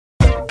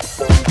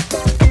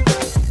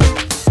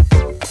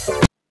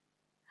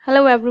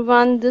Hello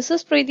everyone, this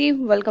is Preeti.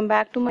 Welcome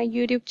back to my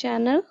YouTube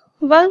channel.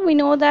 Well, we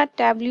know that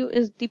Tableau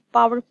is the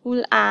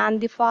powerful and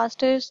the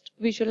fastest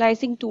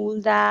visualizing tool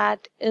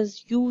that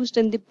is used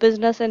in the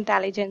business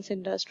intelligence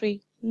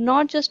industry.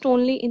 Not just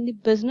only in the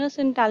business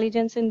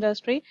intelligence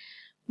industry,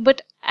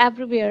 but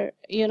everywhere.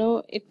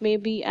 It may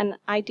be an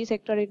IT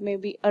sector, it may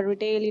be a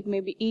retail, it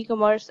may be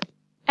e-commerce.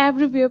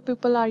 Everywhere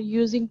people are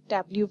using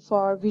Tableau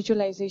for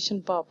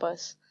visualization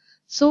purpose.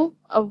 So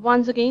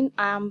once again,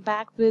 I am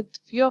back with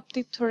few of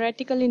the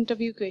theoretical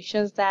interview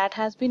questions that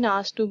has been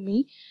asked to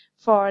me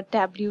for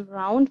Tableau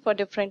round for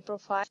different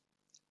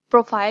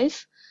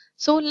profiles.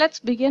 So let's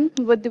begin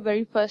with the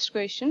very first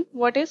question.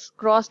 What is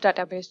cross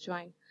database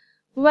join?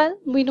 Well,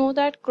 we know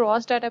that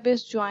cross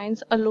database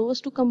joins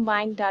allows to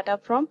combine data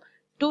from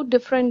two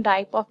different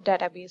type of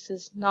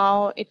databases.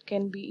 Now it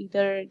can be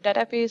either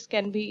database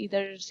can be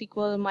either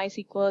SQL,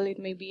 MySQL, it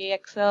may be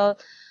Excel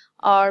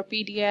or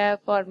PDF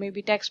or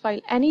maybe text file,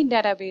 any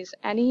database,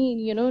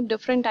 any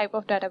different type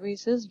of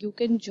databases you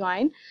can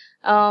join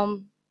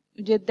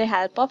with the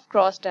help of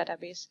cross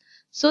database.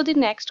 So the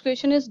next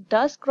question is,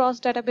 does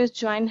cross database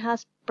join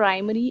has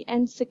primary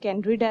and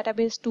secondary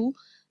database too?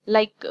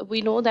 Like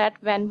we know that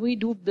when we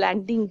do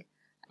blending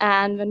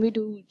and when we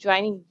do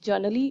joining,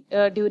 generally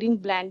during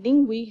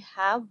blending we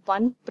have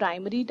one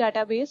primary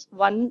database,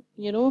 one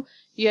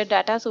your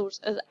data source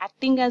is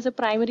acting as a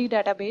primary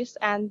database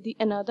and the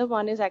another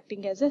one is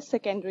acting as a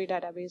secondary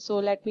database. So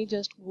let me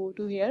just go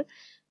to here.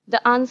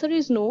 The answer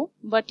is no,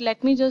 but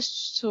let me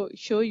just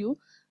show you.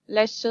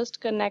 Let's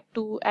just connect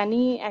to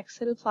any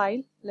Excel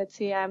file. Let's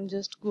say I'm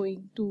just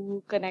going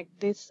to connect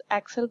this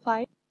Excel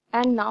file.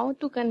 And now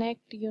to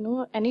connect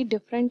any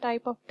different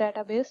type of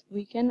database,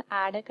 we can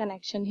add a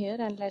connection here,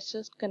 and let's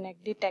just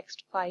connect the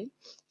text file.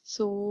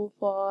 So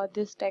for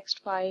this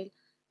text file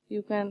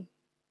you can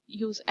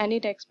use any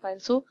text file.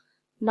 So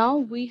now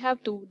we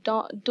have to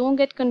don't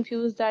get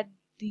confused that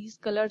these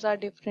colors are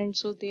different,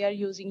 so they are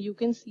using, you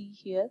can see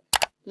here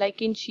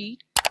like in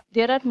sheet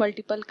there are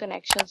multiple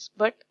connections,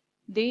 but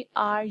they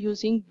are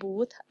using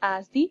both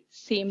as the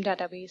same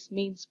database,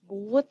 means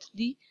both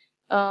the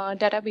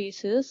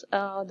databases,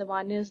 the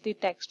one is the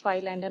text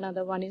file and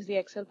another one is the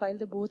Excel file,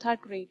 they both are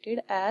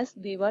treated as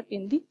they were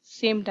in the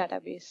same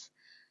database.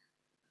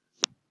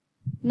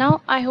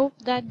 Now I hope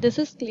that this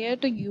is clear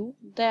to you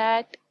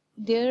that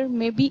there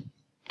may be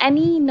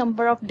any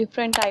number of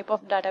different type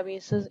of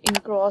databases in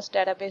cross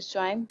database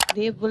join.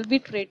 They will be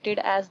treated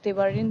as they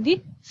were in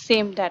the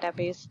same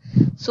database.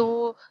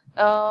 So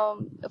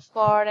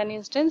for an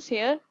instance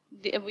here,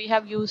 we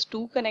have used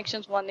two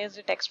connections. One is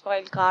the text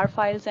file car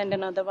files and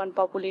another one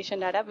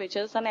population data, which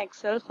is an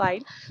Excel file.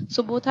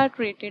 So both are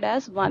treated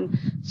as one.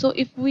 So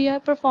if we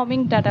are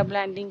performing data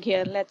blending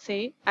here, let's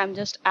say I'm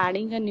just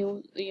adding a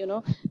new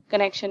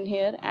connection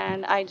here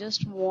and I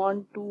just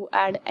want to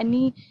add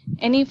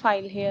any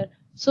file here.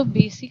 So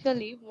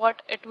basically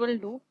what it will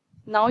do,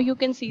 now you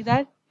can see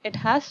that it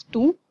has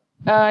two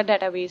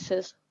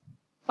databases.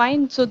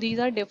 Fine, so these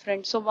are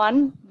different. So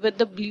one with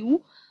the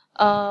blue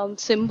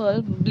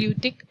symbol, blue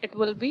tick, it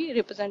will be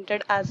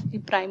represented as the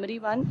primary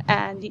one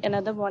and the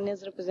another one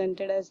is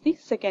represented as the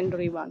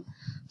secondary one.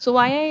 So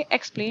why I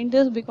explained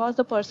this, because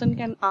the person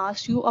can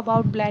ask you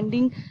about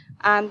blending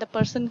and the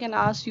person can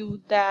ask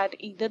you that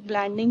either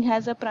blending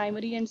has a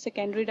primary and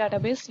secondary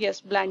database.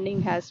 Yes,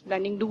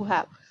 blending do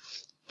have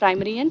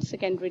primary and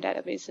secondary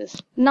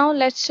databases. Now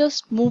let's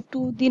just move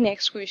to the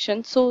next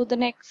question. So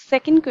the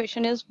second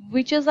question is,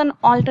 which is an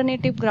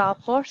alternative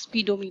graph for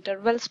speedometer?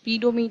 Well,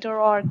 speedometer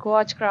or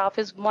gauge graph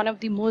is one of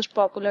the most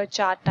popular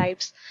chart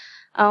types.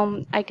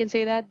 I can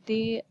say that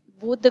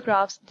both the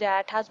graphs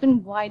that has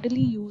been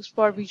widely used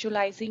for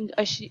visualizing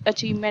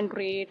achievement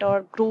rate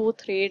or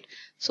growth rate,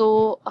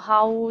 so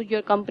how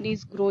your company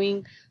is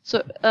growing.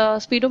 So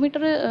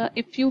speedometer,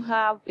 if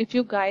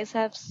you guys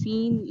have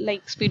seen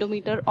like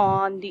speedometer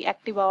on the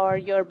Activa or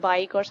your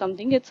bike or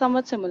something, it's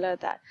somewhat similar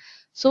to that.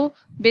 So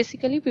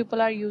basically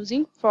people are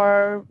using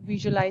for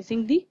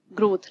visualizing the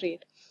growth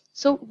rate.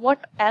 So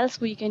what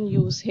else we can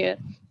use here?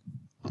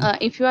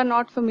 If you are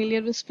not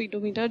familiar with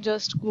speedometer,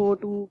 just go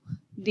to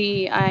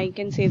I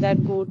can say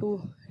that go to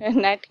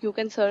net, you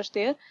can search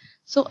there.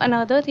 So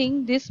another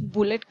thing, this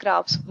bullet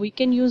graphs, we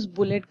can use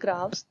bullet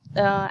graphs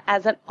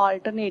as an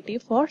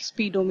alternative for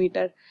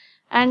speedometer.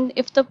 And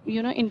if the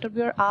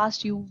interviewer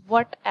asked you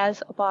what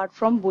else apart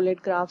from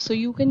bullet graphs, so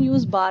you can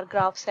use bar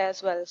graphs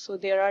as well. So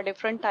there are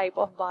different type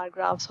of bar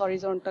graphs,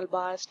 horizontal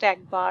bars,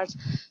 stacked bars,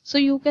 so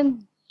you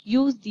can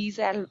use these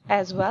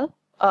as well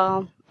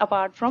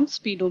apart from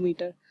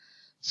speedometer.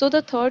 So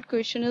the third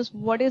question is,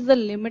 what is the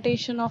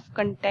limitation of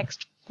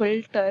context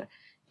filter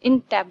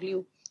in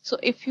Tableau? So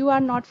if you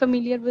are not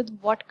familiar with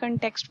what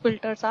context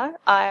filters are,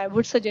 I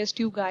would suggest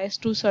you guys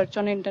to search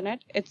on internet.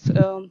 It's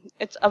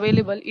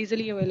available,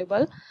 easily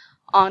available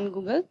on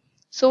Google.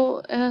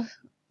 So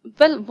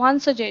well, one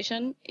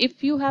suggestion,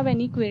 if you have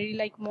any query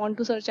like want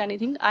to search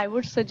anything, I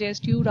would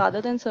suggest you,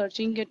 rather than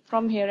searching it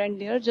from here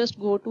and there, just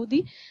go to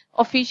the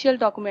official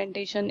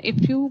documentation.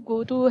 If you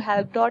go to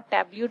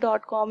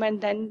help.tableau.com and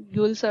then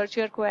you will search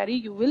your query,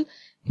 you will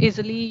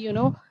easily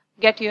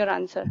get your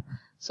answer.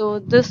 So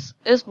this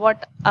is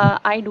what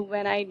I do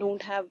when I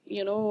don't have,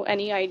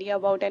 any idea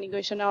about any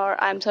question,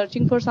 or I'm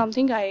searching for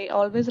something. I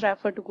always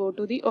refer to go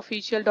to the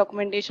official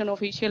documentation,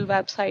 official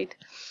website.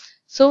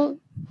 So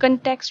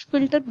context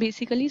filter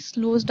basically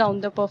slows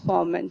down the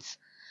performance.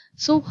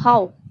 So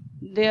how?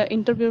 The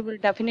interviewer will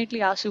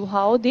definitely ask you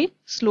how they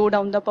slow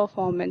down the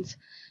performance.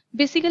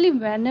 Basically,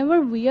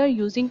 whenever we are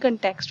using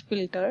context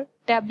filter,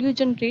 Tableau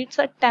generates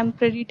a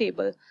temporary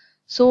table.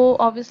 So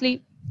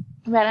obviously,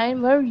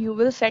 whenever you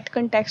will set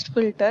context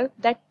filter,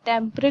 that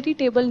temporary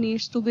table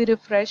needs to be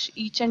refreshed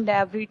each and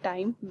every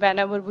time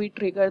whenever we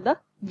trigger the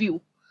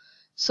view.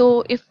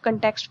 So if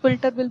context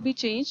filter will be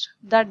changed,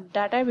 the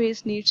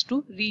database needs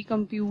to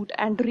recompute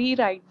and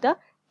rewrite the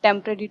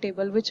temporary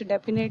table, which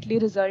definitely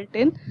result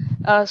in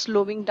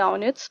slowing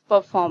down its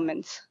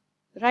performance,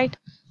 right?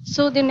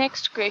 So the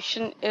next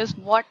question is,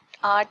 what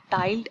are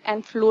tiled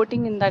and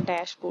floating in the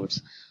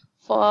dashboards?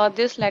 For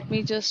this, let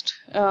me just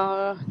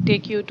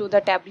take you to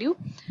the Tableau.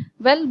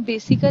 Well,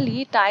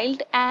 basically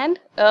tiled and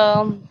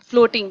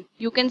floating,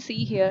 you can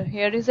see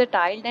here is a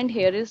tiled and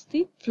here is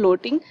the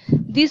floating.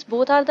 These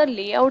both are the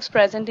layouts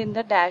present in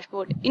the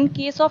dashboard. In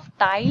case of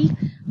tiled,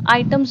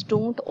 items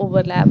don't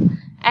overlap,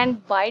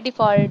 and by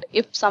default,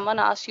 if someone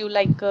asks you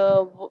like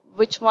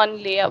which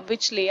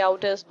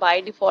layout is by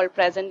default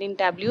present in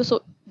Tableau,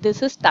 so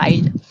this is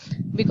tiled,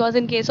 because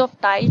in case of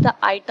tiled, the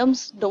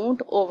items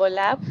don't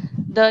overlap.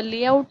 The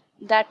layout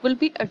that will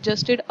be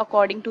adjusted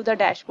according to the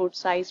dashboard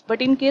size.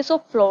 But in case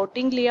of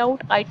floating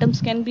layout, items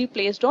can be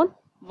placed on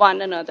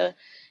one another.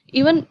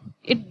 Even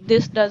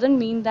this doesn't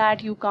mean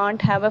that you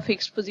can't have a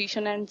fixed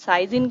position and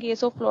size. In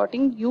case of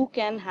floating, you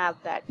can have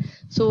that.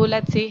 So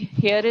let's say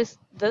here is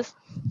this.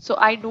 So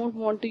I don't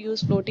want to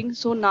use floating.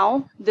 So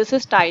now this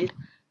is tiled.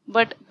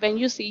 But when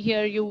you see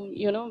here,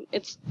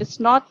 it's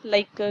not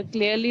like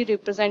clearly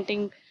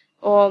representing.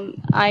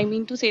 I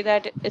mean to say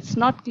that it's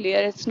not clear,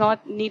 it's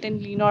not neat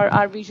and clean, or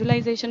our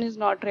visualization is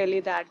not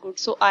really that good.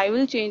 So I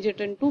will change it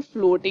into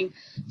floating.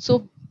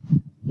 So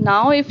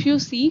now if you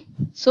see,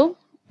 so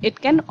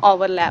it can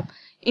overlap.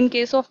 In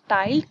case of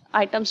tiled,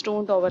 items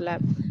don't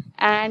overlap.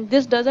 And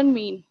this doesn't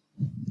mean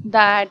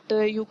that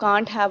you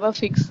can't have a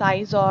fixed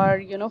size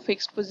or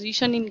fixed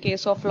position in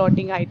case of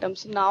floating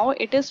items. Now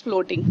it is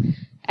floating,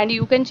 and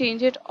you can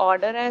change it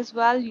order as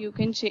well. You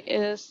can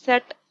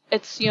set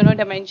its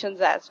dimensions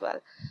as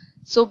well.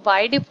 So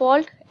by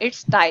default,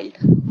 it's tiled.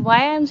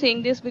 Why I'm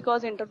saying this?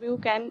 Because interviewer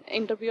can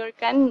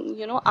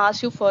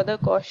ask you further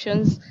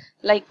questions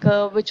like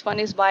which one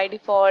is by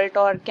default,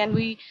 or can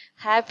we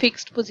have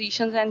fixed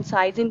positions and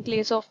size in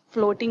place of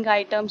floating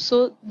items.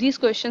 So these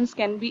questions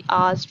can be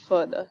asked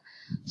further.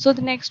 So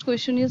the next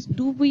question is,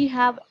 do we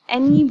have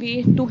any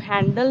way to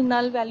handle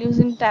null values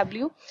in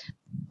Tableau?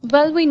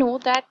 Well, we know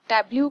that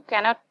Tableau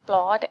cannot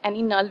plot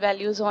any null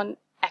values on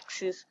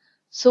axis.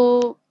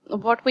 So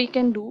what we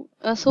can do,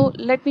 so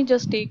let me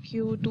just take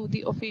you to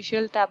the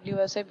official Tableau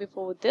essay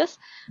before this,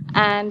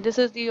 and this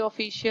is the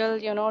official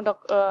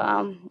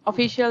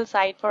official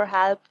site for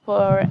help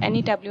for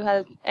any Tableau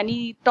help,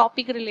 any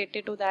topic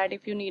related to that.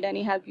 If you need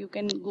any help, you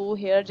can go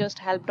here, just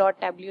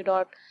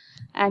help.tableau.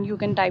 And you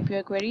can type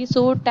your query.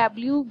 So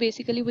Tableau,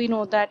 basically we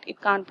know that it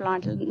can't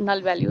plant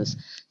null values.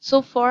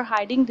 So for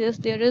hiding this,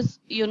 there is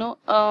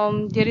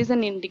there is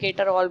an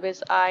indicator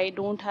always. I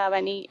don't have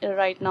any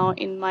right now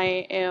in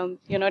my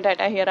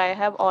data here. I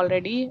have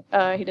already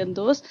hidden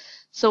those.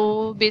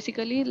 So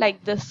basically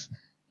like this,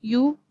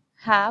 you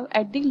have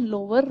at the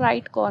lower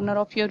right corner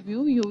of your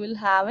view, you will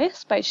have a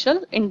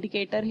special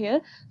indicator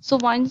here. So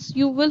once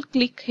you will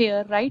click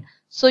here, right,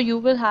 so you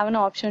will have an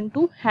option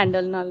to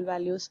handle null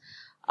values.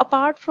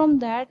 Apart from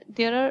that,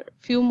 there are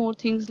few more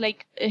things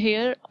like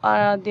here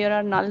there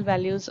are null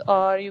values,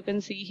 or you can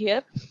see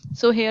here.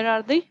 So here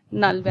are the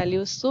null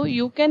values. So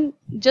you can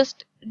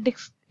just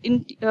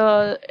you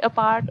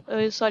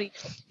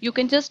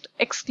can just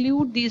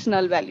exclude these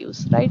null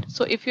values, right?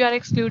 So if you are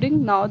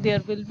excluding, now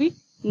there will be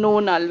no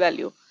null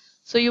value.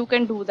 So you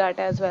can do that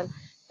as well.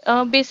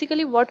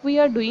 Basically what we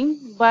are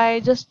doing by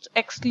just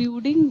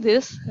excluding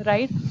this,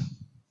 right?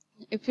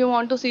 If you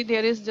want to see,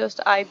 there is just,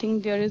 I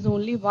think there is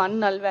only one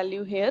null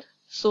value here.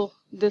 So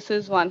this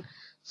is one.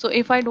 So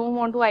if I don't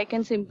want to, I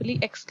can simply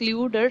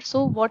exclude it.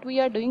 So what we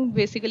are doing,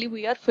 basically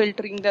we are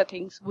filtering the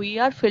things. We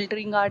are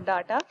filtering our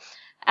data,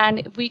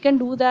 and we can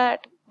do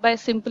that by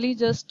simply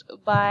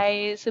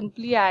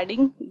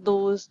adding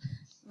those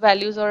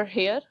values or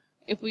here.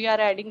 If we are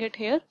adding it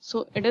here,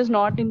 so it is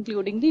not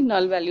including the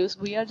null values.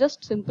 We are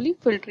just simply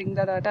filtering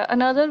the data.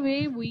 Another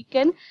way we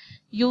can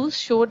use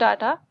show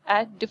data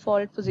at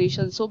default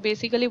position. So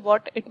basically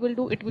what it will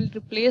do, it will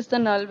replace the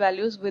null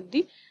values with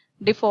the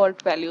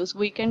default values.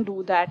 We can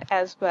do that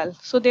as well.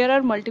 So there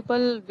are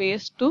multiple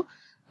ways to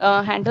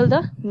handle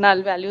the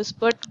null values,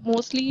 but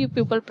mostly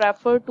people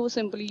prefer to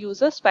simply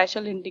use a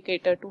special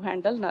indicator to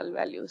handle null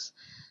values.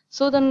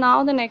 So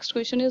now the next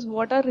question is,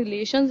 what are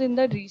relations in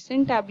the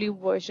recent Tableau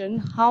version,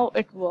 how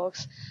it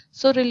works?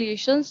 So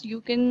relations, you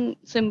can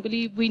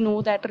simply, we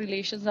know that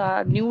relations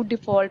are new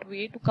default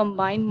way to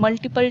combine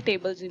multiple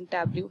tables in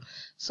Tableau.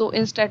 So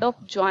instead of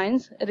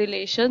joins,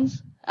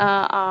 relations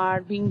are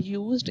being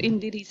used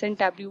in the recent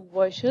Tableau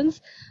versions.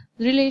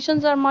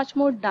 Relations are much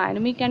more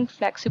dynamic and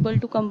flexible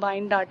to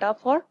combine data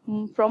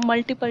from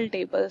multiple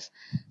tables.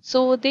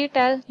 So they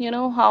tell,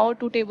 how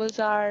two tables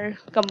are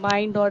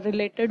combined or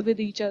related with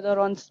each other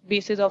on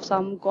basis of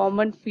some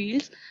common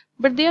fields,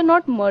 but they are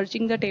not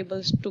merging the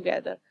tables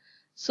together.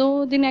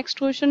 So the next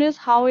question is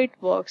how it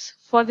works.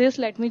 For this,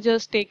 let me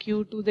just take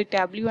you to the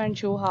Tableau and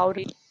show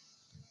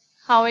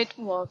how it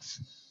works.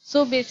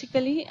 So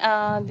basically,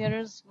 there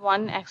is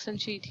one Excel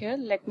sheet here.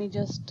 Let me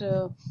just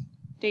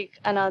take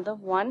another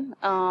one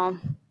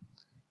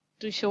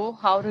to show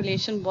how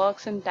relation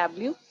works in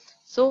Tableau.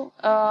 So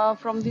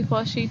from the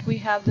first sheet we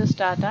have this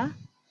data,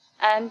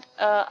 and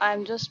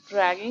I'm just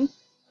dragging,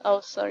 oh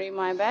sorry,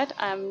 my bad,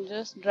 I'm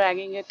just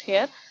dragging it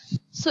here.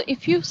 So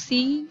if you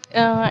see,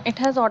 it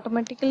has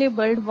automatically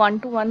built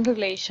one-to-one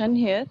relation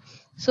here.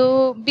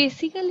 So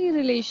basically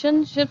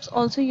relationships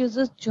also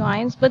uses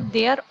joins, but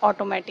they are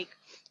automatic.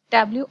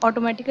 Tableau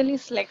automatically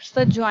selects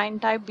the join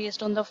type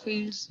based on the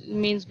fields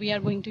means we are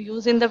going to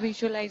use in the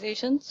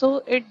visualization.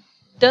 So it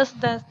does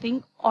that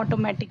thing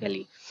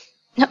automatically.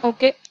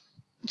 Okay,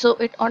 so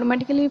it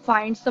automatically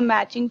finds the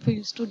matching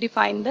fields to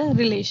define the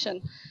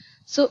relation.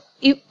 So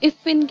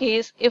if in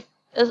case if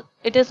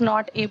it is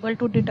not able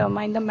to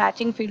determine the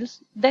matching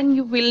fields, then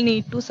you will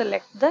need to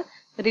select the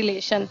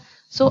relation.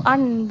 So our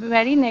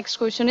very next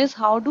question is,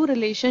 how do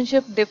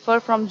relationship differ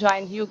from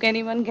join? You can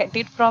even get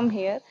it from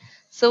here.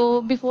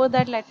 So before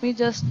that, let me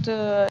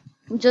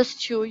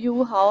just show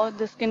you how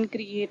this can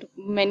create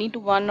many to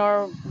one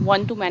or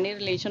one to many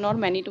relation or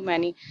many to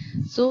many.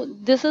 So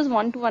this is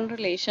one to one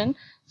relation.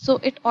 So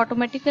it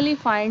automatically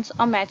finds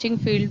a matching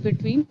field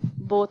between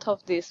both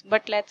of these.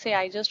 But let's say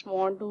I just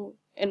want to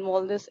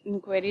involve this in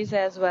queries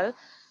as well.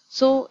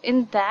 So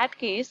in that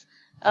case,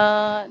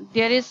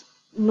 there is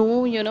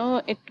no,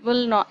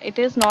 it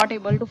is not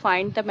able to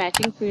find the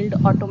matching field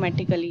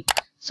automatically.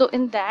 So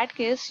in that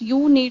case,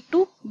 you need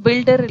to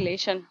build a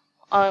relation.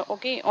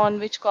 Okay, on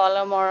which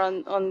column or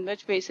on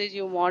which basis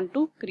you want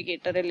to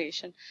create a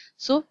relation.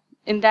 So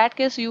in that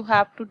case, you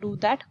have to do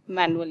that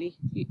manually.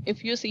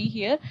 If you see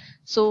here,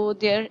 so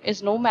there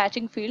is no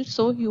matching field,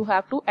 so you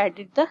have to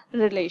edit the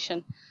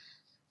relation.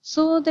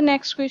 So the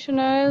next question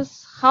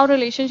is, how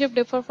relationship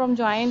differ from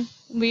join?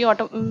 We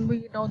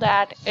know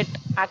that it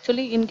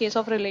actually, in case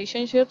of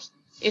relationships,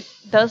 it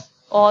does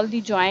all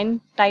the join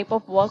type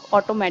of work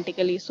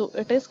automatically. So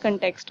it is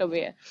context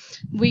aware.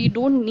 We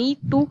don't need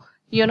to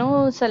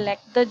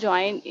select the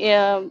join.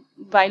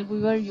 While we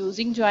were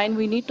using join,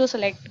 we need to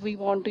select, we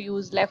want to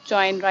use left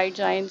join, right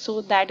join. So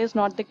that is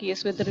not the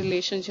case with the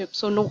relationship.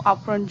 So no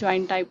upfront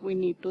join type we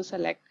need to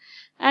select,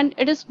 and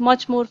it is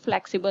much more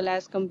flexible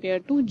as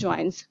compared to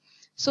joins.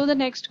 So the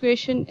next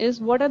question is,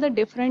 what are the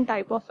different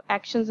type of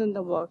actions in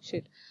the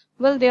worksheet?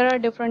 Well, there are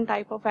different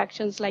type of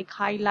actions like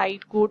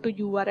highlight, go to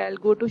URL,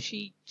 go to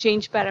sheet,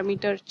 change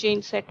parameter,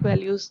 change set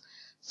values.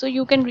 So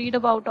you can read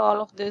about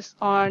all of this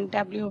on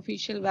Tableau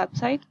official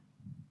website.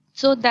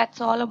 So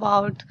that's all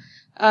about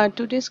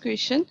today's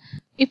question.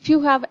 If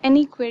you have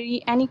any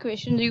query, any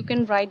questions, you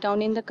can write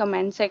down in the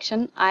comment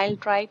section. I'll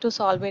try to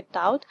solve it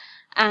out.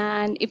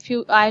 And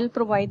I'll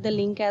provide the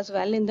link as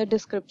well in the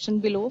description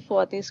below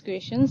for these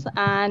questions.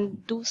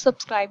 And do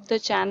subscribe the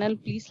channel.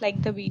 Please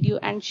like the video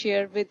and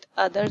share with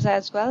others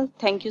as well.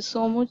 Thank you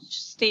so much.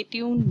 Stay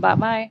tuned. Bye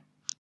bye.